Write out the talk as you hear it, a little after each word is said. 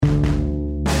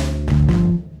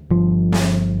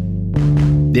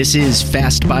This is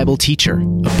Fast Bible Teacher,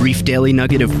 a brief daily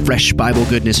nugget of fresh Bible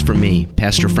goodness from me,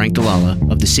 Pastor Frank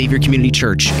Delala of the Savior Community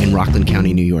Church in Rockland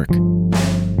County, New York.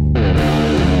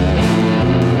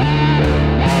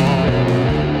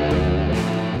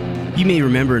 You may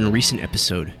remember in a recent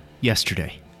episode,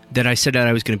 yesterday, that I said that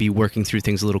I was going to be working through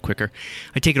things a little quicker.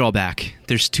 I take it all back.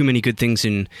 There's too many good things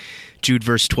in Jude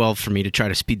verse 12 for me to try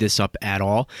to speed this up at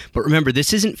all. But remember,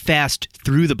 this isn't fast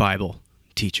through the Bible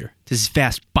teacher. This is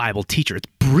fast Bible teacher. It's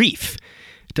brief.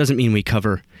 It doesn't mean we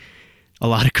cover a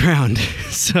lot of ground.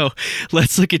 So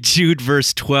let's look at Jude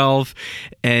verse 12.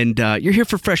 And you're here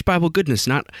for fresh Bible goodness,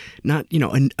 not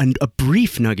a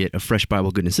brief nugget of fresh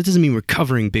Bible goodness. That doesn't mean we're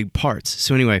covering big parts.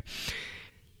 So anyway,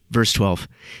 verse 12.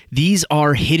 These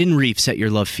are hidden reefs at your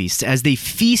love feasts, as they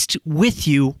feast with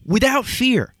you without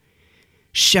fear.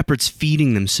 Shepherds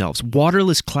feeding themselves,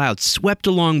 waterless clouds swept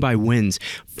along by winds,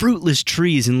 fruitless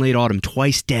trees in late autumn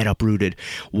twice dead uprooted,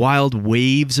 wild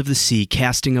waves of the sea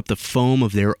casting up the foam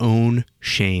of their own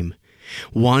shame,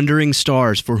 wandering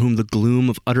stars for whom the gloom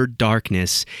of utter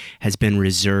darkness has been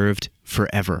reserved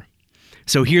forever.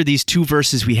 So here, these two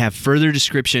verses, we have further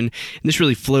description, and this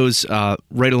really flows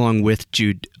right along with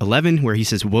Jude 11, where he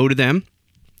says, woe to them,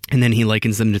 and then he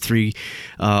likens them to three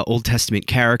Old Testament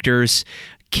characters,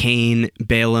 Cain,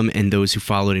 Balaam, and those who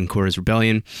followed in Korah's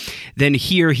rebellion. Then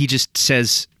here he just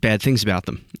says bad things about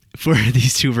them for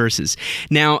these two verses.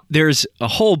 Now, there's a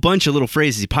whole bunch of little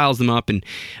phrases. He piles them up, and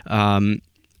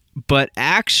but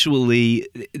actually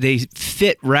they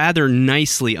fit rather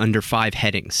nicely under 5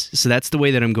 headings. So that's the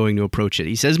way that I'm going to approach it.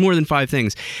 He says more than 5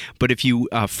 things, but if you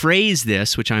phrase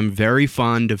this, which I'm very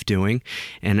fond of doing,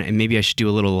 and maybe I should do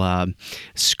a little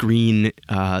screencast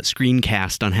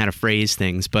on how to phrase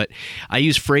things, but I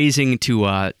use phrasing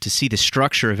to see the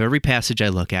structure of every passage I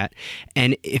look at,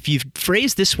 and if you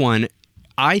phrase this one,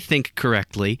 I think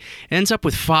correctly, ends up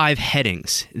with 5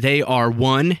 headings. They are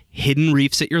 1, hidden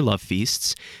reefs at your love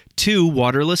feasts, 2,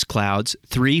 waterless clouds,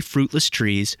 3, fruitless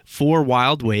trees, 4,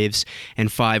 wild waves,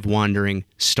 and 5, wandering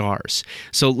stars.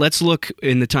 So let's look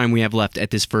in the time we have left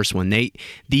at this first one.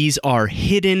 These are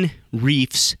hidden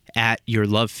reefs at your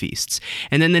love feasts.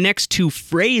 And then the next 2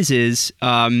 phrases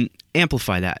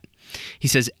amplify that. He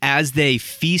says, as they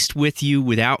feast with you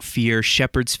without fear,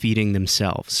 shepherds feeding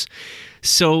themselves.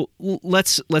 So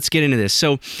let's get into this.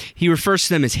 So he refers to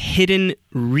them as hidden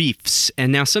reefs.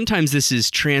 And now sometimes this is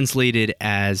translated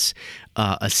as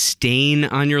a stain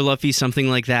on your love feast, something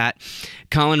like that.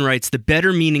 Colin writes, the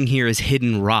better meaning here is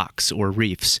hidden rocks or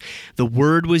reefs. The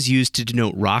word was used to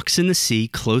denote rocks in the sea,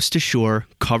 close to shore,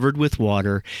 covered with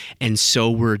water, and so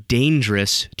were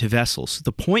dangerous to vessels.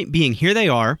 The point being, here they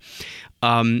are,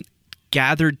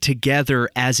 gathered together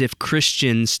as if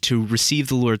Christians to receive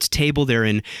the Lord's table. They're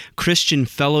in Christian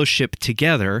fellowship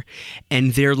together,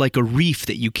 and they're like a reef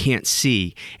that you can't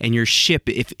see. And your ship,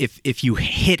 if you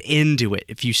hit into it,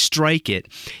 if you strike it,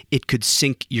 it could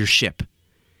sink your ship.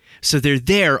 So they're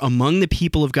there among the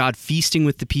people of God, feasting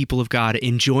with the people of God,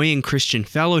 enjoying Christian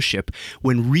fellowship,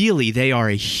 when really they are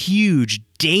a huge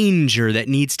danger that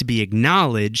needs to be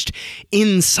acknowledged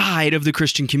inside of the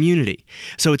Christian community.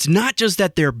 So it's not just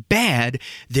that they're bad,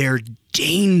 they're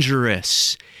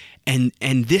dangerous. And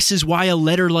this is why a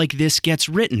letter like this gets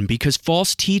written, because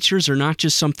false teachers are not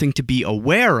just something to be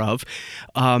aware of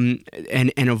and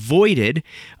avoided.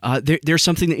 They're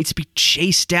something that needs to be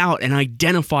chased out and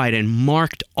identified and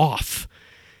marked off.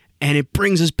 And it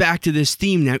brings us back to this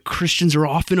theme that Christians are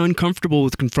often uncomfortable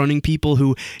with confronting people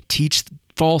who teach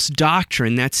false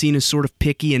doctrine. That's seen as sort of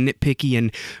picky and nitpicky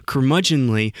and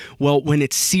curmudgeonly. Well, when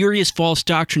it's serious false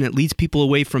doctrine that leads people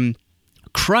away from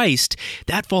Christ,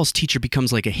 that false teacher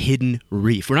becomes like a hidden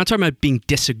reef. We're not talking about being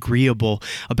disagreeable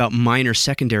about minor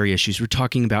secondary issues. We're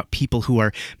talking about people who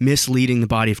are misleading the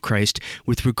body of Christ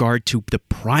with regard to the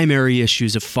primary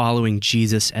issues of following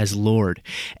Jesus as Lord.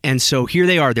 And so here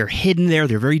they are. They're hidden there.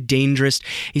 They're very dangerous.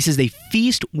 He says they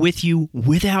feast with you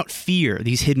without fear,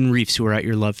 these hidden reefs who are at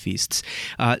your love feasts.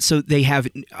 So they have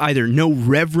either no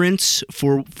reverence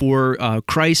for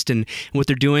Christ and what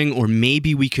they're doing, or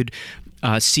maybe we could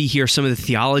see here some of the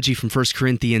theology from 1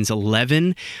 Corinthians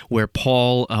 11, where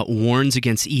Paul warns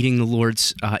against eating at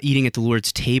the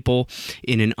Lord's table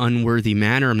in an unworthy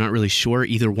manner. I'm not really sure.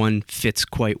 Either one fits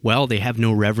quite well. They have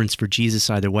no reverence for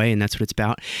Jesus either way, and that's what it's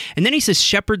about. And then he says,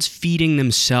 shepherds feeding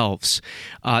themselves.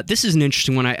 This is an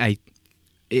interesting one.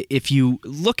 If you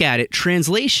look at it,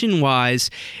 translation-wise,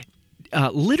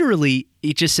 literally,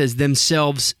 it just says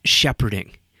themselves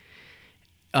shepherding.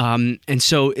 And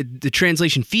so the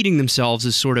translation feeding themselves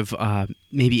is sort of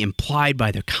maybe implied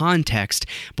by the context,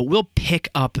 but we'll pick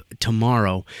up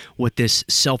tomorrow what this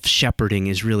self-shepherding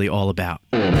is really all about.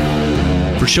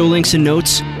 For show links and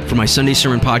notes, for my Sunday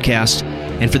Sermon podcast,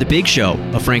 and for the big show,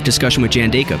 A Frank Discussion with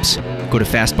Jan Jacobs, go to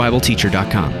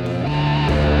fastbibleteacher.com.